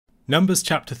Numbers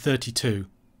chapter 32.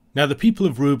 Now the people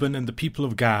of Reuben and the people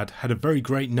of Gad had a very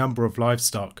great number of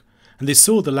livestock, and they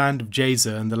saw the land of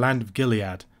Jazer and the land of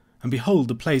Gilead, and behold,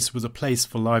 the place was a place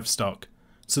for livestock.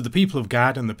 So the people of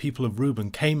Gad and the people of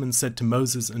Reuben came and said to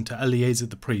Moses and to Eleazar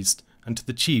the priest, and to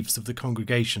the chiefs of the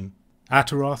congregation,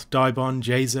 Ataroth, Dibon,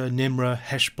 Jazer, Nimrah,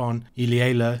 Heshbon,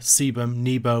 Elealeh, Sebam,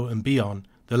 Nebo, and Beon,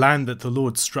 the land that the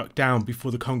Lord struck down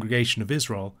before the congregation of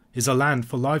Israel, is a land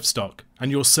for livestock,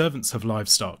 and your servants have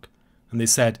livestock. And they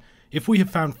said, If we have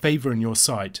found favour in your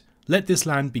sight, let this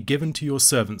land be given to your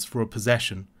servants for a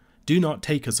possession. Do not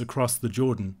take us across the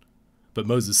Jordan. But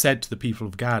Moses said to the people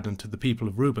of Gad and to the people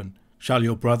of Reuben, Shall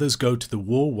your brothers go to the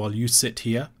war while you sit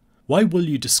here? Why will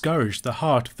you discourage the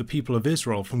heart of the people of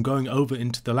Israel from going over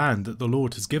into the land that the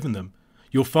Lord has given them?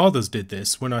 Your fathers did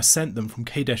this when I sent them from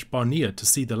Kadesh Barnea to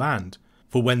see the land.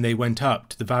 For when they went up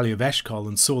to the valley of Eshcol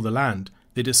and saw the land,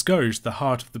 they discouraged the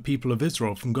heart of the people of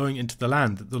Israel from going into the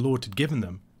land that the Lord had given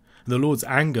them. And the Lord's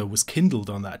anger was kindled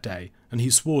on that day, and he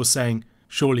swore, saying,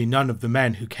 Surely none of the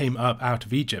men who came up out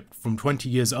of Egypt from 20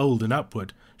 years old and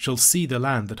upward shall see the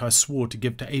land that I swore to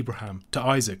give to Abraham, to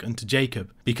Isaac, and to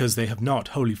Jacob, because they have not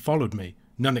wholly followed me,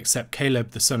 none except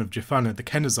Caleb the son of Jephunneh the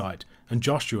Kenizzite, and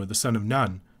Joshua the son of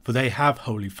Nun, for they have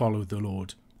wholly followed the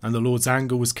Lord. And the Lord's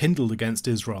anger was kindled against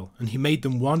Israel, and he made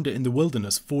them wander in the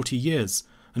wilderness 40 years,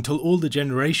 until all the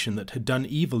generation that had done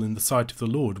evil in the sight of the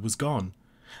Lord was gone.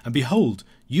 And behold,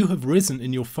 you have risen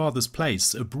in your father's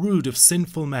place, a brood of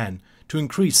sinful men, to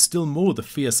increase still more the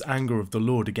fierce anger of the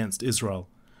Lord against Israel.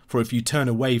 For if you turn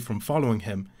away from following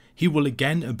him, he will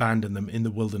again abandon them in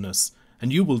the wilderness,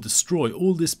 and you will destroy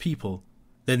all this people.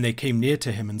 Then they came near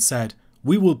to him and said,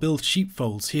 We will build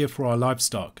sheepfolds here for our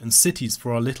livestock, and cities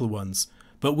for our little ones.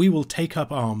 But we will take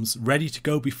up arms, ready to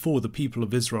go before the people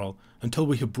of Israel, until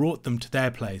we have brought them to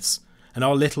their place. And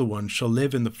our little ones shall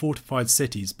live in the fortified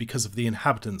cities because of the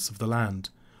inhabitants of the land.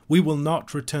 We will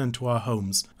not return to our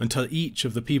homes until each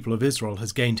of the people of Israel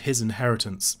has gained his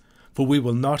inheritance. For we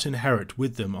will not inherit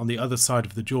with them on the other side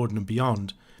of the Jordan and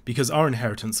beyond, because our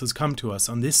inheritance has come to us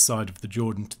on this side of the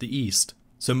Jordan to the east.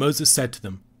 So Moses said to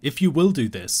them, If you will do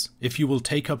this, if you will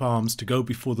take up arms to go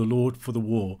before the Lord for the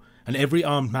war, and every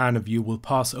armed man of you will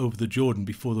pass over the Jordan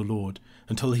before the Lord,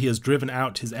 until he has driven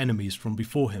out his enemies from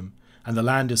before him, and the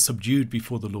land is subdued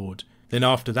before the Lord, then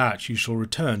after that you shall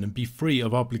return and be free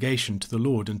of obligation to the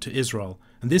Lord and to Israel,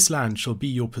 and this land shall be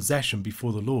your possession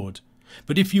before the Lord.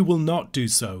 But if you will not do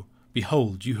so,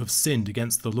 behold, you have sinned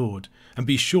against the Lord, and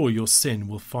be sure your sin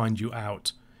will find you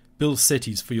out. Build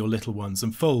cities for your little ones,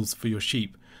 and folds for your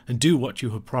sheep, and do what you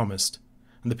have promised.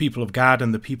 And the people of Gad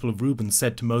and the people of Reuben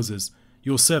said to Moses,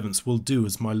 Your servants will do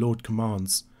as my Lord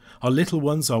commands. Our little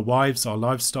ones, our wives, our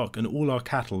livestock, and all our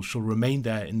cattle shall remain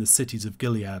there in the cities of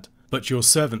Gilead. But your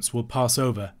servants will pass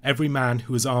over, every man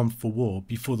who is armed for war,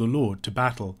 before the Lord to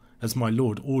battle, as my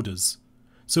Lord orders.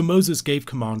 So Moses gave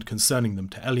command concerning them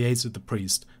to Eleazar the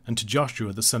priest, and to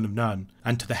Joshua the son of Nun,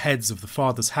 and to the heads of the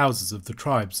fathers' houses of the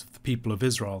tribes of the people of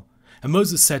Israel. And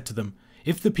Moses said to them,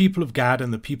 If the people of Gad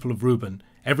and the people of Reuben,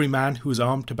 every man who is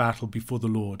armed to battle before the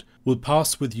Lord, will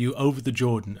pass with you over the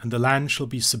Jordan, and the land shall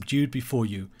be subdued before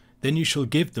you, then you shall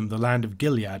give them the land of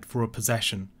Gilead for a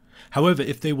possession. However,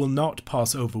 if they will not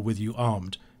pass over with you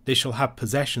armed, they shall have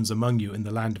possessions among you in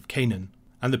the land of Canaan.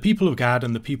 And the people of Gad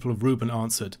and the people of Reuben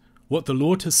answered, What the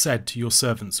Lord has said to your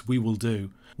servants we will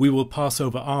do. We will pass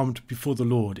over armed before the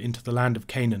Lord into the land of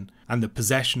Canaan, and the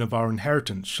possession of our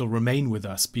inheritance shall remain with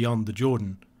us beyond the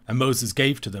Jordan. And Moses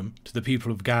gave to them, to the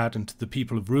people of Gad and to the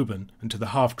people of Reuben, and to the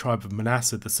half-tribe of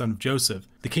Manasseh the son of Joseph,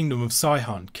 the kingdom of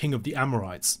Sihon, king of the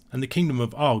Amorites, and the kingdom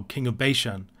of Og, king of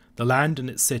Bashan, the land and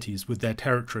its cities with their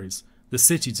territories, the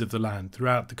cities of the land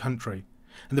throughout the country.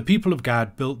 And the people of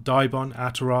Gad built Dibon,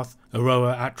 Ataroth,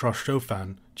 Aroer,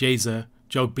 Atrosh-Shophan, Jazer,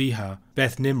 Jogbehah,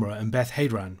 Beth Nimrah, and Beth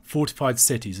Haran, fortified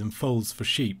cities and folds for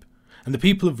sheep. And the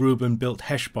people of Reuben built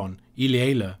Heshbon,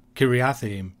 Elealeh,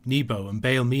 Kiriathaim, Nebo, and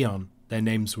Baal-meon, their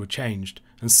names were changed,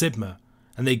 and Sibmah,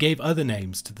 and they gave other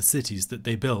names to the cities that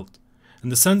they built.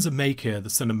 And the sons of Machir the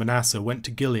son of Manasseh went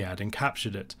to Gilead and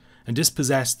captured it, and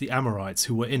dispossessed the Amorites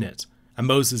who were in it. And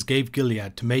Moses gave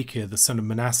Gilead to Machir the son of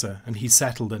Manasseh, and he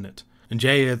settled in it. And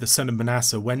Jair the son of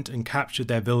Manasseh went and captured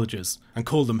their villages, and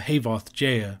called them Havoth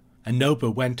Jair. And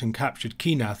Noba went and captured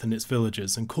Kenath and its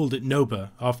villages, and called it Noba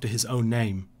after his own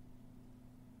name.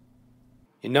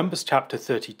 In Numbers chapter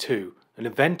 32, an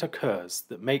event occurs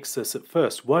that makes us at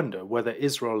first wonder whether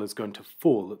Israel is going to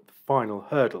fall at the final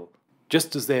hurdle.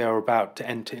 Just as they are about to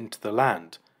enter into the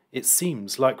land, it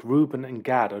seems like Reuben and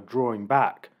Gad are drawing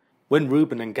back. When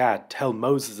Reuben and Gad tell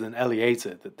Moses and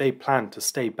Eleazar that they plan to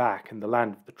stay back in the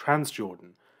land of the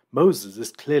Transjordan, Moses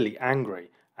is clearly angry,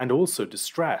 and also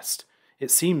distressed.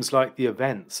 It seems like the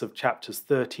events of chapters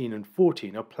 13 and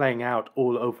 14 are playing out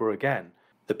all over again.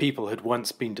 The people had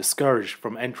once been discouraged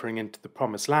from entering into the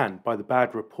promised land by the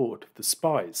bad report of the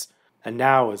spies, and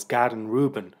now as Gad and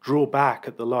Reuben draw back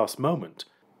at the last moment,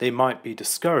 they might be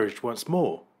discouraged once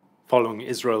more. Following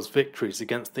Israel's victories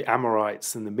against the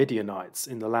Amorites and the Midianites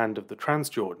in the land of the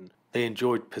Transjordan, they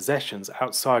enjoyed possessions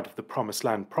outside of the promised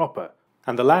land proper,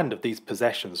 and the land of these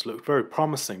possessions looked very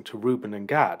promising to Reuben and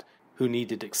Gad, who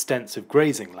needed extensive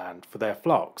grazing land for their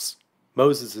flocks.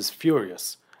 Moses is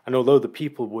furious, and although the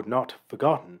people would not have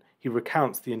forgotten, he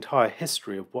recounts the entire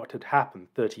history of what had happened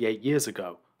 38 years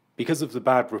ago. Because of the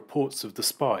bad reports of the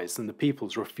spies and the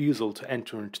people's refusal to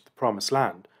enter into the promised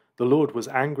land, the Lord was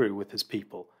angry with his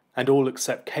people, and all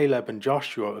except Caleb and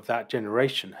Joshua of that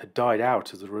generation had died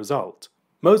out as a result.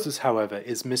 Moses, however,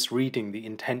 is misreading the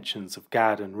intentions of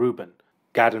Gad and Reuben.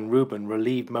 Gad and Reuben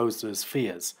relieved Moses'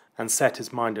 fears and set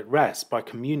his mind at rest by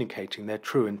communicating their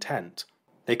true intent.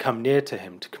 They come near to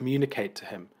him to communicate to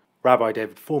him. Rabbi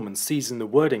David Foreman sees in the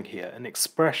wording here an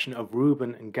expression of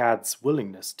Reuben and Gad's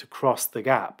willingness to cross the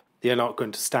gap. They are not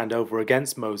going to stand over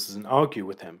against Moses and argue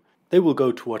with him. They will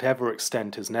go to whatever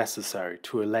extent is necessary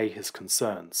to allay his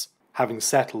concerns. Having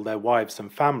settled their wives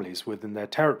and families within their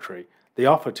territory, they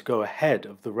offer to go ahead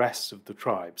of the rest of the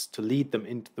tribes to lead them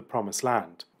into the promised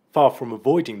land. Far from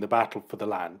avoiding the battle for the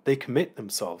land, they commit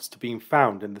themselves to being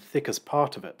found in the thickest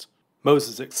part of it.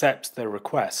 Moses accepts their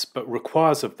requests, but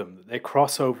requires of them that they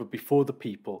cross over before the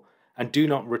people and do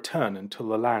not return until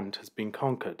the land has been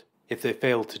conquered. If they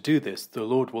fail to do this, the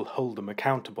Lord will hold them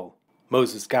accountable.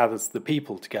 Moses gathers the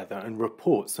people together and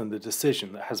reports on the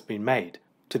decision that has been made.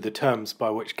 To the terms by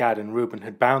which Gad and Reuben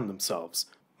had bound themselves,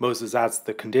 Moses adds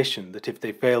the condition that if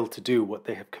they fail to do what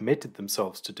they have committed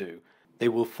themselves to do, they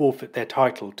will forfeit their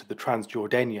title to the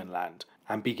Transjordanian land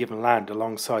and be given land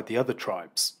alongside the other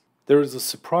tribes. There is a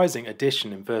surprising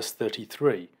addition in verse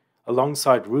 33.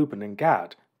 Alongside Reuben and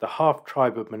Gad, the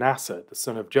half-tribe of Manasseh, the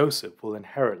son of Joseph, will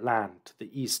inherit land to the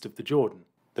east of the Jordan.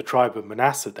 The tribe of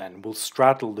Manasseh then will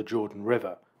straddle the Jordan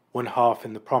River, one half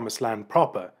in the promised land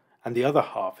proper, and the other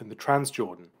half in the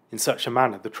Transjordan. In such a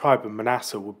manner, the tribe of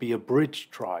Manasseh will be a bridge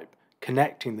tribe,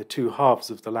 connecting the two halves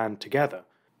of the land together.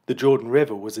 The Jordan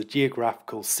River was a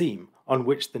geographical seam on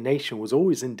which the nation was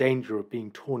always in danger of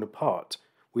being torn apart.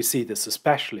 We see this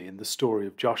especially in the story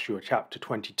of Joshua chapter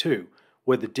 22,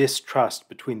 where the distrust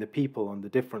between the people on the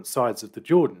different sides of the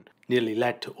Jordan nearly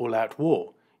led to all-out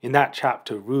war. In that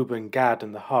chapter, Reuben, Gad,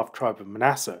 and the half-tribe of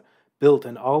Manasseh built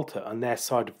an altar on their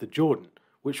side of the Jordan,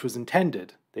 which was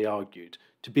intended, they argued,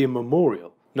 to be a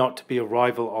memorial, not to be a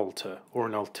rival altar or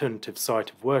an alternative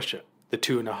site of worship. The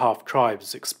 2.5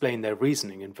 tribes explain their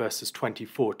reasoning in verses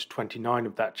 24 to 29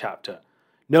 of that chapter.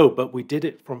 No, but we did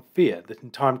it from fear that in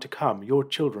time to come your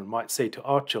children might say to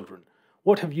our children,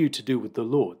 what have you to do with the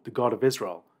Lord, the God of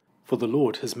Israel? For the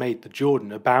Lord has made the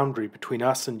Jordan a boundary between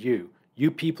us and you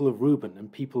people of Reuben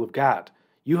and people of Gad.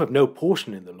 You have no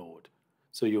portion in the Lord.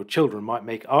 So your children might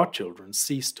make our children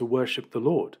cease to worship the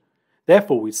Lord.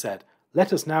 Therefore we said,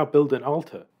 let us now build an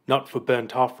altar, not for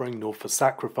burnt offering nor for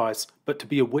sacrifice, but to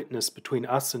be a witness between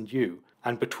us and you,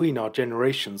 and between our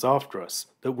generations after us,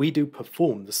 that we do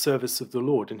perform the service of the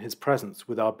Lord in his presence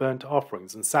with our burnt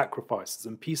offerings and sacrifices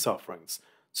and peace offerings.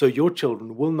 So your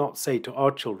children will not say to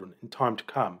our children in time to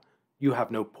come, you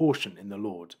have no portion in the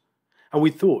Lord. And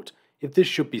we thought, if this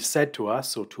should be said to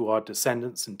us or to our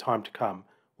descendants in time to come,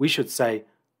 we should say,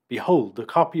 behold, the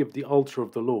copy of the altar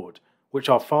of the Lord, which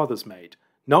our fathers made,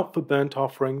 not for burnt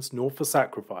offerings nor for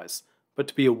sacrifice, but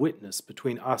to be a witness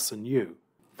between us and you.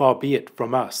 Far be it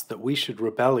from us that we should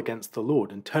rebel against the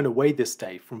Lord and turn away this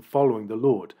day from following the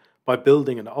Lord by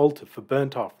building an altar for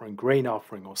burnt offering, grain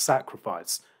offering, or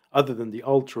sacrifice, other than the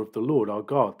altar of the Lord our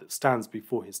God that stands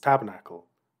before his tabernacle.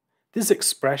 This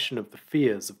expression of the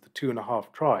fears of the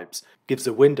 2.5 tribes gives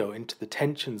a window into the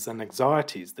tensions and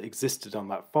anxieties that existed on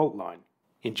that fault line.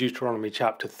 In Deuteronomy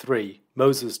chapter 3,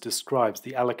 Moses describes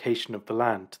the allocation of the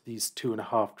land to these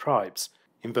 2.5 tribes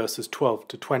in verses 12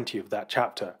 to 20 of that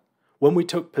chapter. When we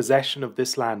took possession of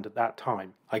this land at that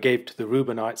time, I gave to the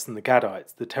Reubenites and the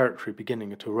Gadites the territory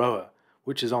beginning at Aroer,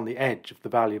 which is on the edge of the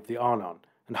valley of the Arnon,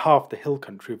 and half the hill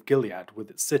country of Gilead with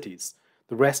its cities,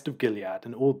 the rest of Gilead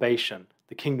and all Bashan,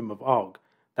 the kingdom of Og,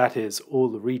 that is, all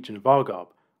the region of Argob,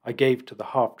 I gave to the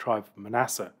half-tribe of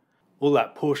Manasseh. All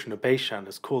that portion of Bashan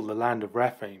is called the land of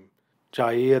Rephaim.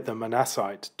 Jair the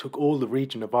Manassite took all the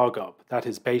region of Argob, that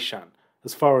is Bashan,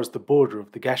 as far as the border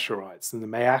of the Geshurites and the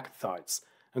Maacathites,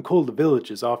 and called the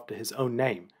villages after his own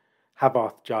name,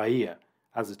 Havoth Jair,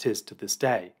 as it is to this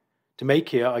day. To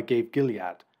Machir I gave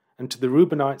Gilead, And to the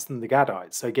Reubenites and the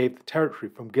Gadites I gave the territory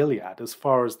from Gilead as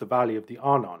far as the valley of the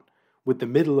Arnon, with the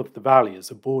middle of the valley as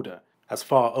a border, as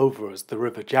far over as the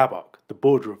river Jabbok, the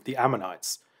border of the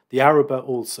Ammonites, the Arabah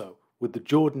also, with the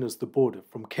Jordan as the border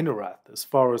from Kinnereth as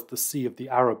far as the sea of the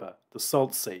Arabah, the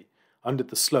Salt Sea, under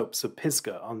the slopes of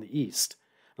Pisgah on the east.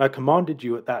 And I commanded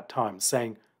you at that time,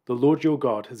 saying, The Lord your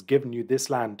God has given you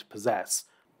this land to possess.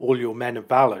 All your men of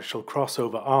valor shall cross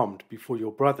over armed before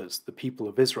your brothers, the people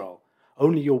of Israel.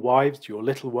 Only your wives, your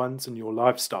little ones, and your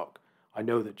livestock, I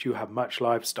know that you have much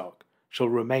livestock, shall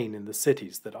remain in the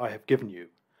cities that I have given you,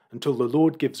 until the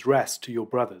Lord gives rest to your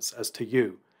brothers as to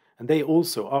you, and they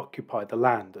also occupy the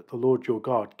land that the Lord your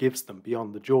God gives them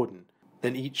beyond the Jordan.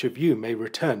 Then each of you may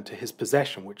return to his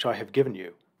possession which I have given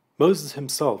you. Moses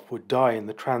himself would die in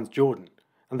the Transjordan,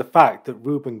 and the fact that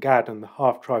Reuben, Gad, and the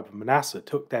half-tribe of Manasseh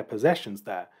took their possessions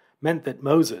there meant that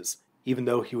Moses, even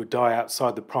though he would die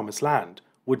outside the promised land,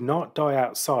 would not die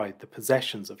outside the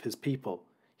possessions of his people.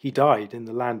 He died in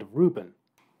the land of Reuben.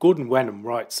 Gordon Wenham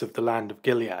writes of the land of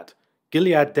Gilead.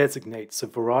 Gilead designates a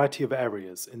variety of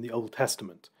areas in the Old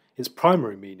Testament. Its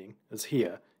primary meaning, as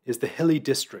here, is the hilly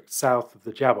district south of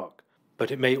the Jabbok,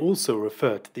 but it may also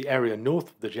refer to the area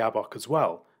north of the Jabbok as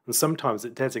well, and sometimes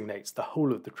it designates the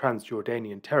whole of the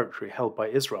Transjordanian territory held by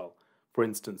Israel, for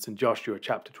instance in Joshua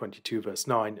chapter 22 verse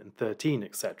 9 and 13,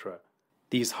 etc.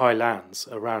 These high lands,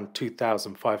 around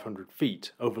 2,500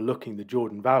 feet overlooking the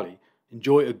Jordan Valley,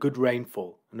 enjoy a good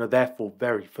rainfall and are therefore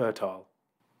very fertile.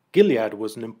 Gilead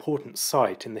was an important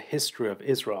site in the history of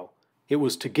Israel. It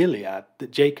was to Gilead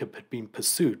that Jacob had been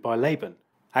pursued by Laban.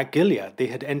 At Gilead they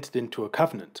had entered into a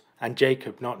covenant, and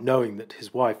Jacob, not knowing that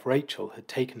his wife Rachel had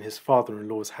taken his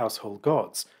father-in-law's household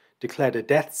gods, declared a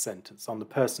death sentence on the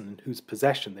person in whose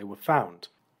possession they were found.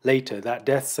 Later, that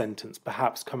death sentence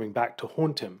perhaps coming back to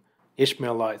haunt him,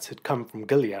 Ishmaelites had come from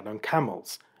Gilead on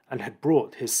camels, and had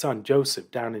brought his son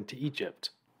Joseph down into Egypt.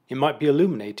 It might be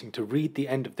illuminating to read the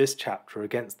end of this chapter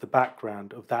against the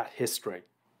background of that history.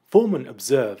 Foreman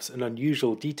observes an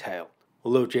unusual detail.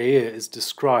 Although Jair is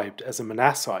described as a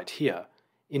Manassite here,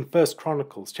 in 1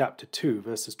 Chronicles chapter 2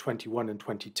 verses 21 and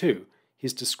 22, he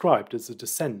is described as a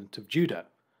descendant of Judah.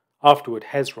 Afterward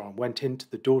Hezron went in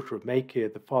to the daughter of Machir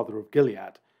the father of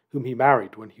Gilead, whom he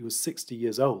married when he was 60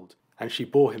 years old, and she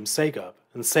bore him Segub,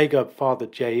 and Segub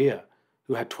fathered Jair,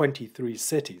 who had 23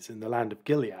 cities in the land of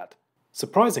Gilead.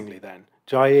 Surprisingly then,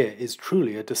 Jair is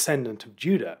truly a descendant of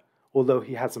Judah, although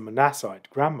he has a Manassite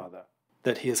grandmother.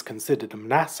 That he is considered a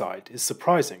Manassite is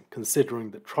surprising, considering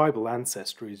that tribal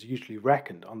ancestry is usually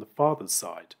reckoned on the father's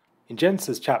side. In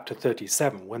Genesis chapter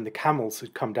 37, when the camels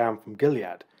had come down from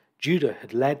Gilead, Judah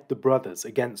had led the brothers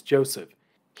against Joseph.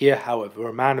 Here, however,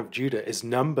 a man of Judah is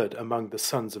numbered among the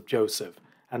sons of Joseph,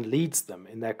 and leads them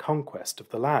in their conquest of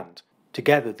the land.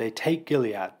 Together they take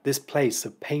Gilead, this place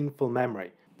of painful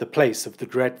memory, the place of the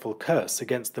dreadful curse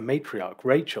against the matriarch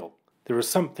Rachel. There is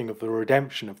something of the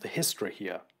redemption of the history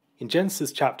here. In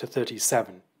Genesis chapter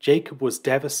 37, Jacob was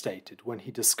devastated when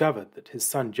he discovered that his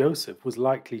son Joseph was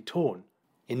likely torn.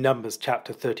 In Numbers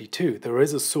chapter 32, there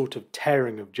is a sort of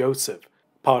tearing of Joseph.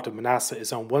 Part of Manasseh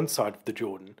is on one side of the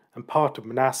Jordan, and part of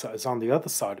Manasseh is on the other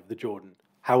side of the Jordan.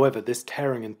 However, this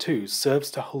tearing in two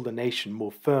serves to hold the nation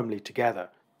more firmly together,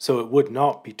 so it would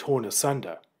not be torn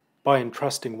asunder. By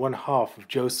entrusting one half of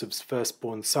Joseph's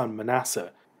firstborn son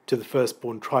Manasseh to the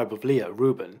firstborn tribe of Leah,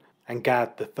 Reuben, and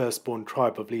Gad the firstborn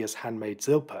tribe of Leah's handmaid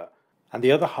Zilpah, and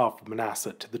the other half of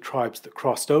Manasseh to the tribes that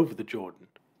crossed over the Jordan,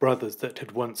 brothers that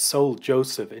had once sold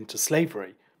Joseph into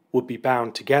slavery, would be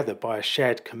bound together by a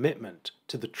shared commitment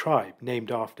to the tribe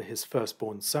named after his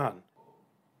firstborn son.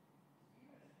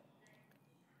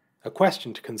 A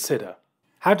question to consider: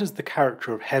 how does the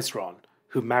character of Hezron,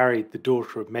 who married the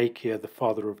daughter of Machir the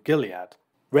father of Gilead,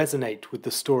 resonate with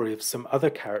the story of some other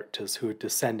characters who had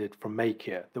descended from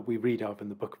Machir that we read of in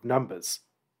the book of Numbers?